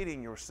are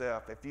kidding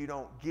yourself if you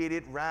don't get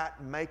it right,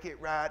 make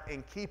it right,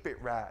 and keep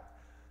it right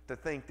to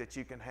think that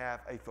you can have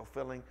a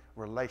fulfilling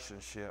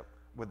relationship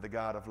with the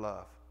God of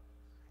love.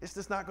 It's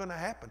just not going to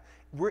happen.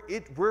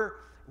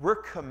 We're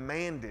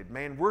commanded,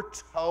 man. We're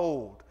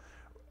told.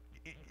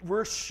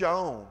 We're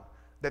shown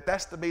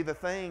That's to be the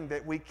thing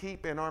that we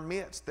keep in our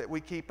midst, that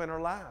we keep in our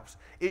lives.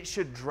 It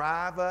should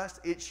drive us.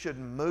 It should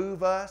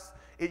move us.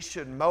 It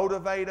should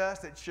motivate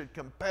us. It should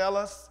compel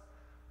us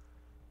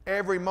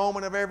every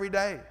moment of every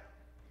day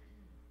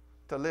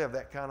to live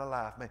that kind of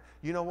life. Man,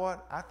 you know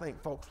what? I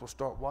think folks will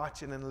start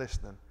watching and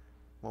listening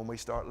when we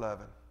start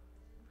loving.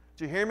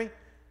 Did you hear me?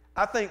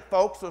 I think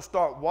folks will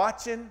start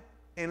watching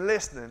and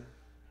listening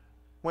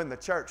when the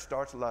church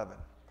starts loving.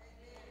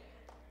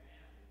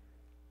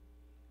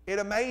 It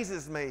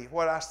amazes me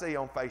what I see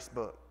on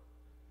Facebook.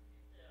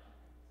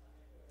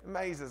 It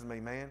amazes me,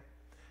 man.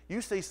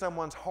 You see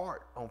someone's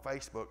heart on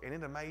Facebook, and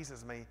it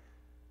amazes me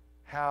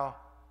how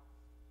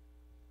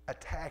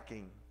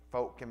attacking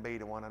folk can be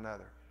to one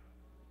another.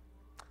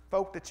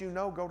 Folk that you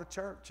know go to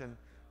church and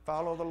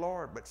follow the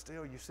Lord, but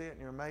still you see it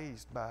and you're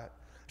amazed by it.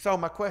 So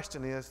my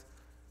question is,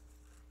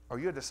 are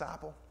you a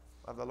disciple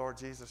of the Lord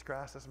Jesus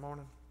Christ this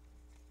morning?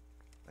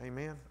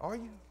 Amen. Are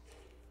you?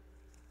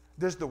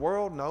 Does the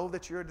world know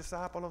that you're a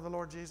disciple of the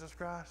Lord Jesus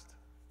Christ?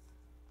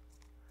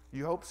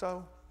 You hope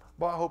so?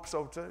 Well, I hope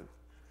so too.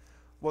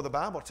 Well, the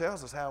Bible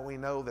tells us how we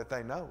know that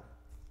they know.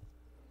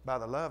 By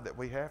the love that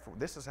we have for them.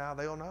 This is how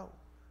they'll know.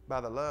 By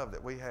the love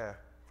that we have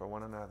for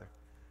one another.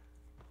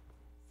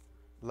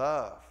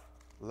 Love,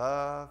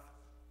 love,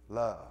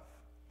 love.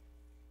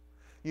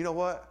 You know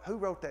what? Who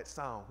wrote that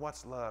song?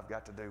 What's love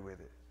got to do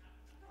with it?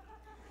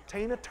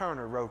 Tina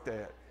Turner wrote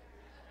that.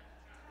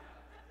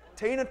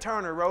 Tina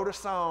Turner wrote a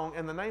song,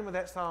 and the name of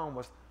that song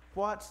was,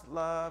 What's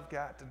Love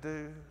Got to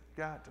Do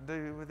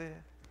with It?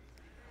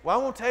 Well,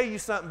 I want to tell you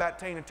something about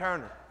Tina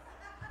Turner.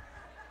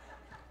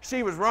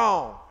 She was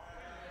wrong.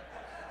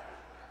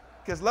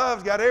 Because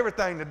love's got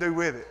everything to do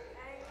with it.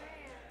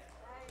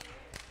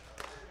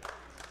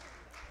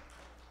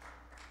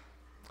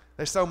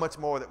 There's so much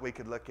more that we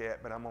could look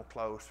at, but I'm going to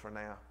close for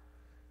now.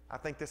 I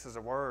think this is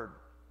a word.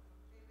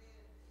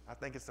 I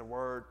think it's a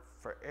word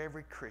for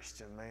every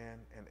Christian, man,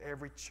 and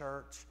every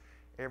church,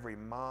 every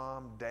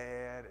mom,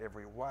 dad,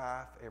 every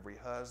wife, every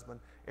husband,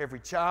 every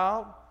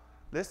child.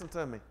 Listen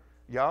to me.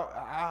 Y'all,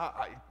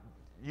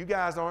 you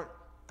guys aren't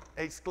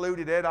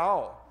excluded at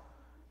all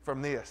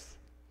from this.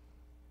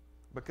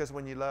 Because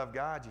when you love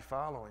God, you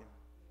follow Him.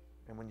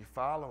 And when you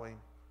follow Him,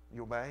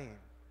 you obey Him.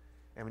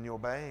 And when you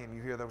obey Him,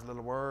 you hear those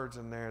little words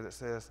in there that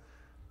says,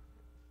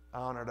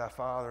 honor thy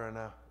father and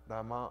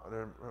thy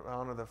mother,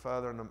 honor the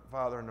father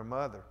and the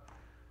mother.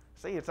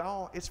 See,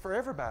 it's for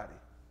everybody.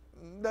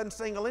 It doesn't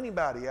single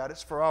anybody out.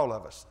 It's for all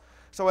of us.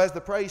 So as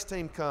the praise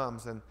team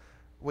comes and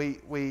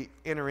we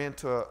enter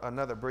into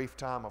another brief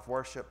time of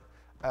worship,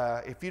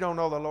 if you don't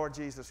know the Lord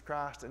Jesus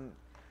Christ and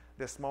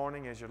this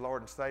morning as your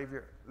Lord and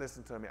Savior,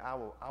 listen to me. I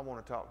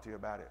want to talk to you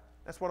about it.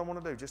 That's what I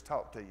want to do, just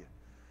talk to you.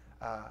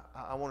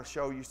 I want to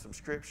show you some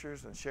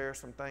scriptures and share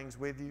some things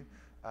with you.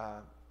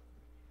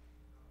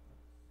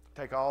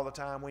 Take all the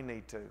time we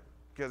need to,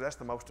 because that's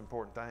the most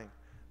important thing,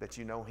 that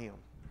you know Him.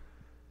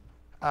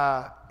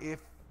 If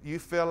you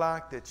feel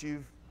like that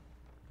you've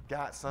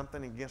got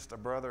something against a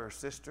brother or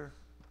sister,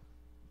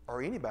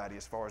 or anybody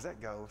as far as that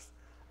goes,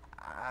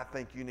 I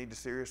think you need to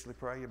seriously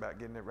pray about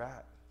getting it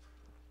right.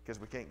 Because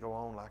we can't go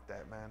on like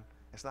that, man.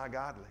 It's not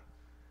godly.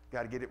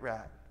 Got to get it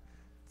right.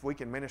 If we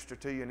can minister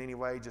to you in any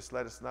way, just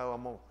let us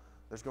know.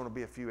 There's going to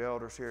be a few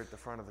elders here at the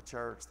front of the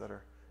church that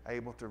are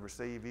able to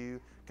receive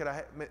you. Could I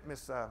have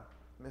Miss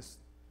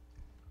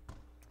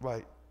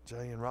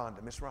Jay and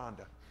Rhonda. Miss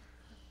Rhonda.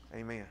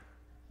 Amen.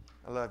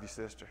 I love you,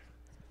 sister.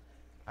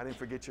 I didn't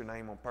forget your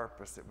name on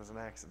purpose. It was an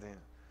accident.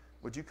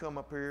 Would you come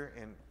up here,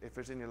 and if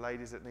there's any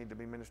ladies that need to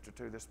be ministered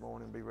to this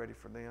morning, be ready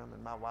for them,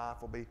 and my wife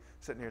will be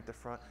sitting here at the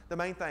front. The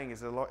main thing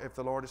is if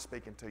the Lord is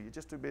speaking to you,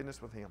 just do business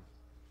with Him.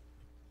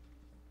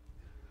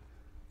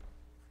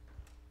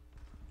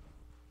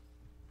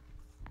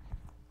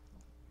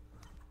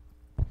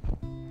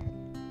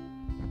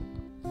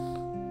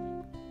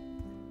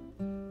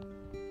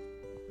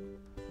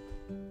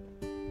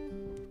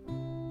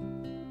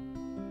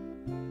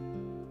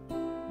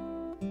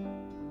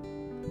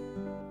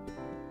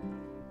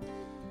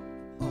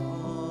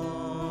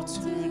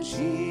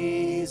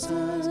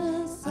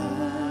 Jesus,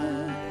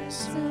 I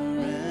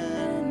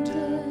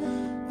surrender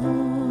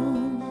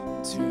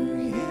all to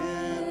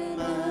Him.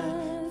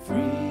 I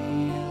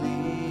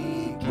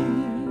freely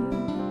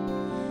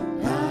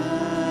give.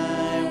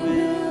 I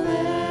will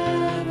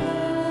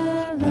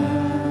ever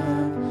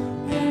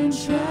love and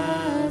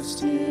trust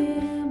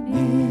Him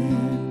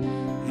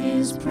in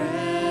His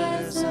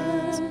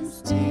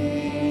presence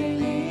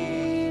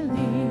daily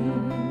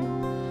live.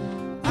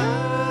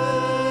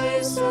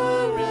 I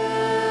surrender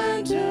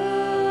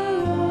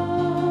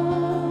all.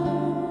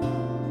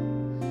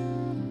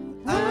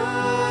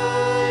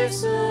 I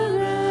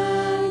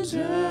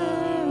surrender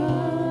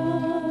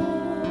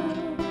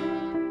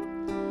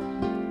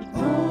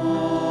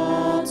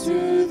all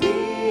to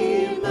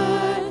Thee,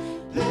 my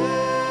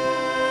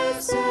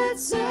blessed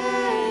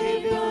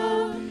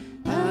Savior.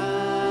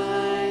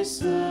 I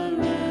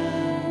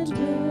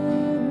surrender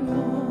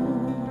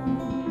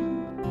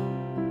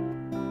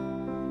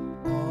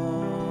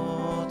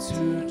all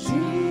to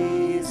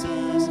Jesus.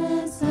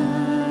 I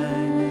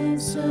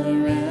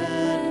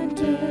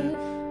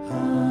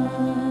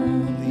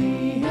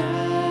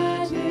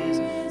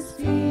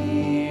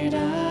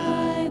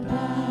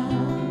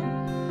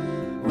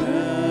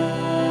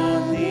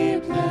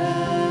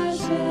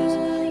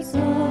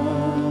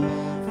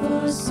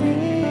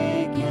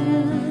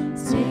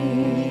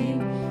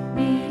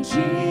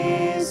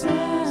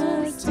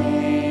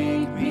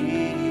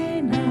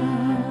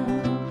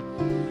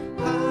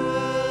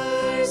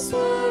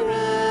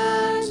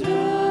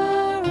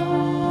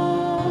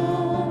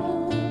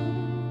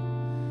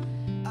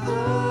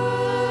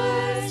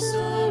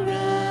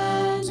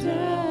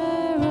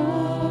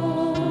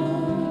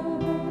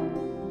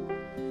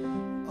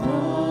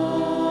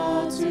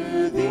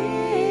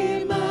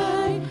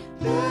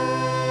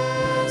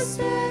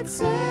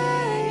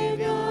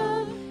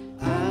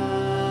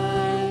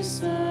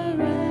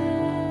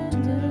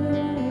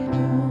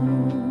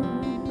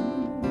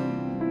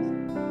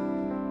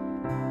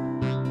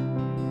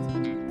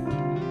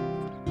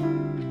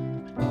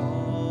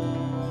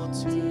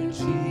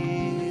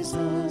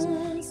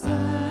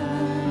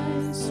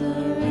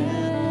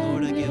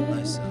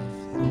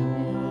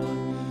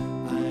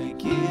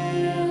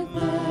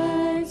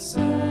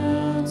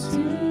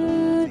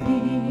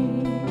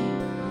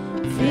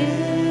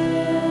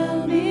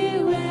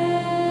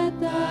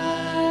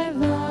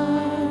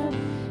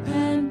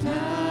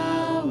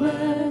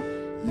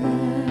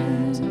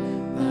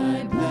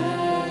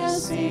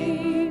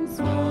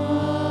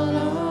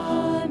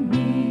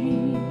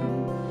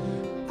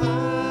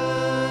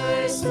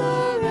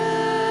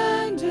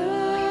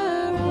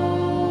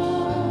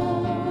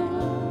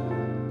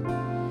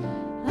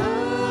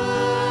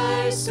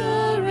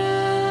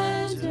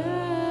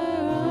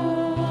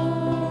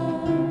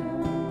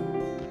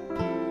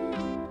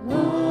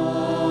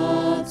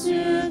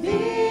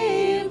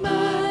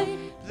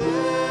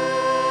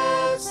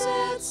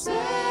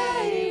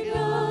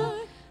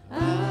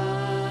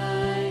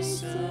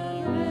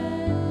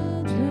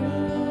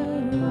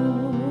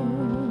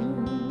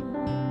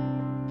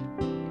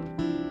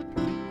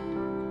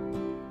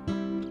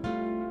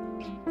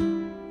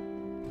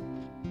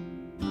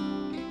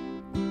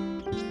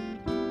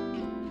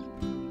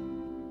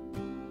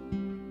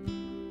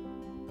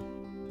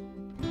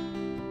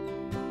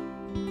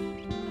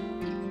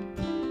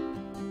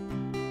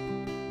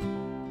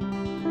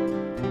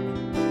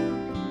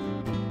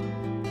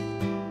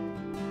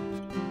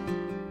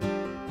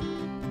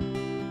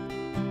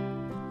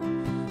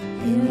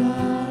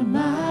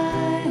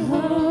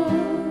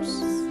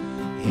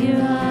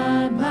Here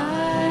are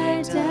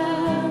my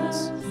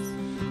doubts.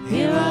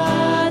 Here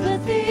are the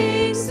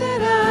things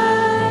that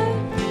I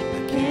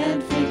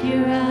can't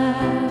figure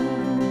out.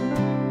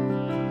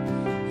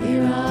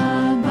 Here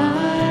are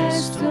my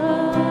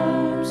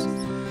storms,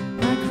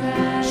 my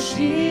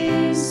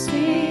crashing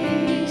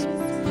seas.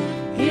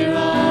 Here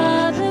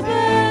are the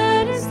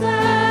burdens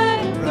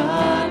that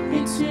brought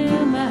me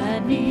to my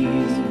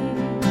knees.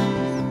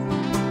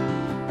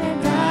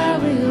 And I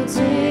will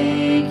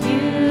take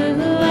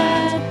you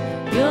at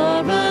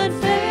your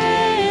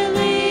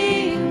unfailing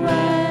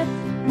word.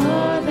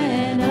 More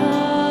than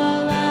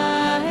all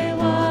I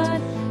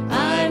want,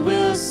 I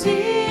will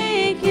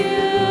seek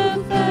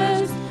you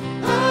first.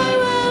 I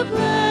will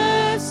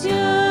bless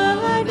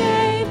your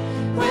name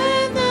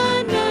when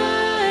the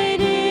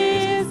night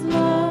is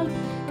long.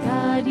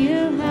 God,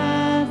 you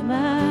have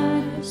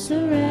my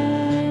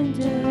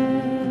surrender.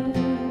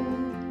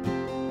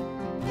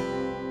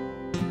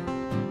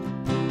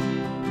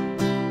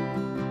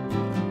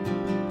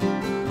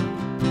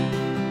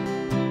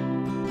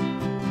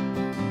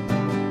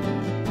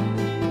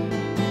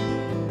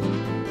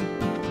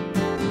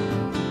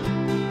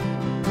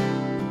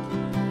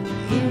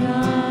 Here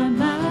are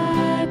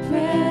my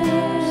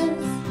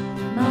prayers,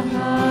 my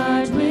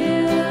heart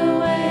will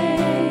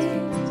wait,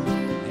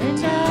 and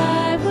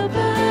I will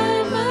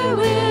bind my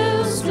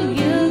will so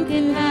you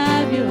can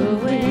have your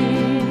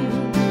way.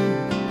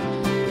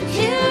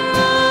 Here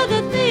are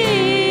the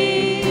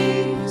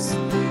things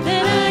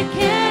that I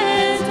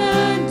can't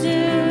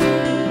undo,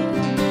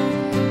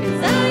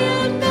 'cause I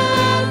am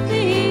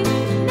nothing,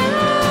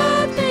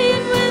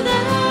 nothing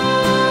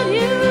without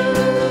you.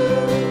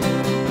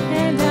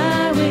 And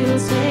I will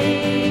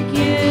take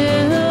you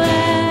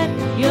at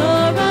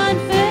your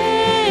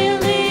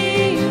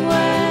unfailing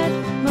word.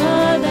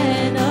 More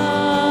than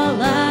all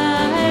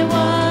I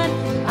want,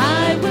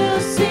 I will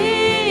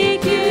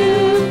seek you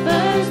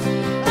first.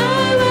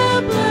 I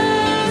will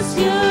bless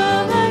your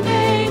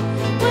name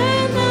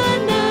when the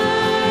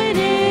night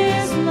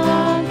is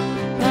long.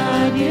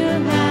 God, you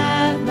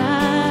have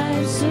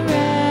my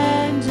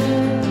surrender.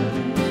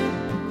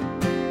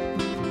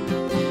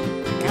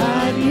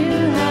 God, you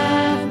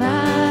have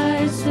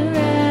my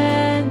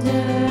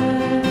surrender.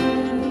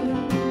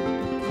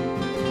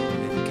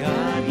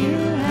 God, you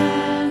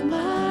have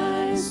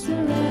my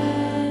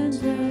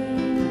surrender.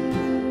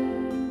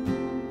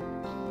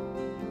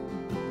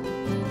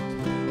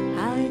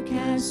 I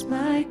cast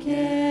my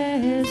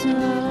cares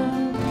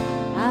on.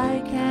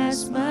 I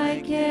cast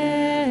my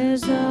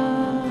cares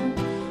on.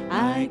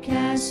 I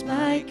cast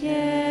my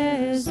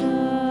cares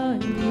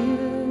on you.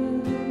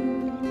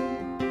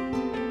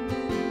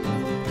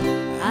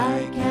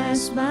 I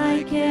cast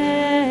my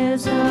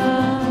cares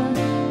on.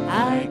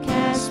 I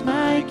cast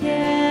my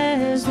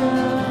cares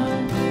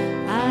on.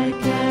 I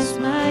cast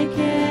my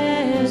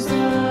cares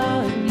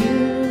on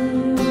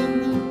you.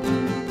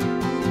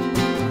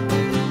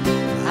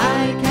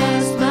 I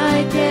cast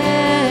my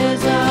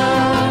cares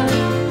on.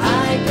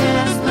 I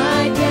cast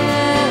my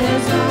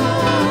cares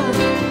on.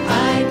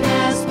 I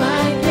cast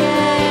my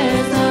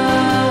cares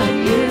on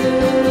you.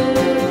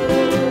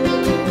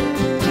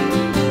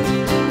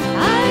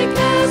 I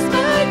cast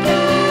my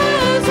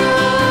cares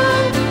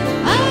on.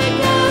 I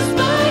cast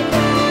my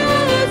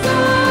cares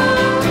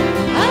on.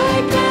 I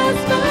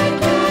cast my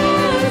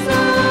cares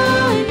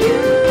on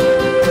you.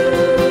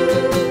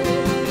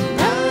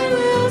 I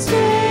will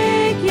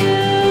take you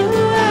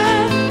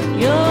at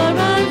your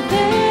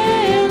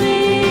unfailing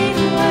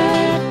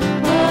word.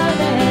 More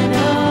than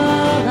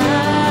all I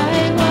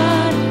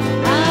want,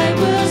 I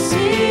will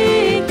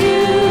seek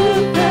you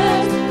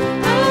first.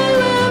 I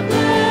will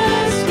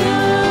bless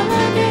your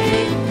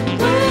name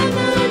when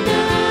the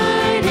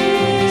night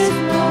is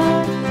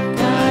long.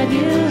 God,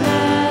 you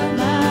have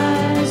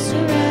my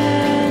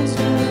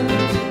surrender.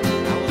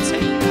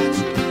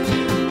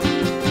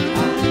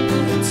 I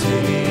will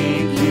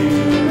take you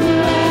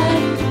at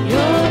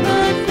your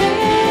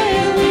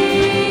unfailing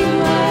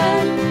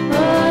word.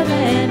 More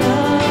than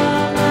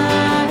all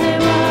I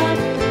want,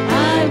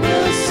 I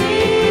will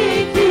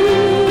seek you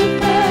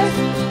first.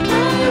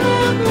 I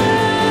will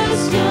bless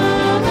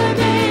your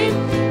name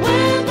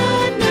when the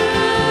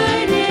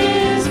night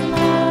is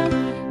long.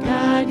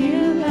 God,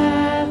 you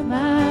have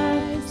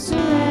my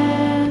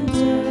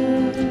surrender.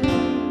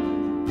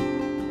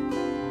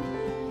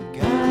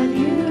 God,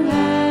 you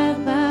have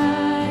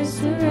my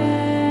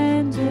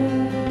surrender.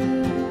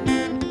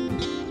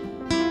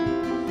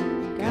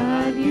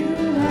 God, you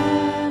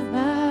have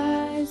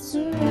my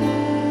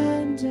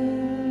surrender.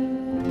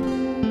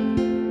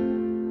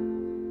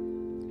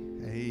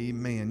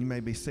 Amen. You may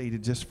be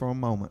seated just for a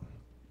moment.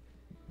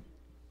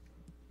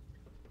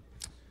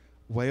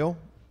 Well,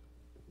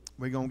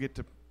 we're going to get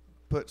to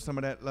put some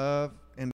of that love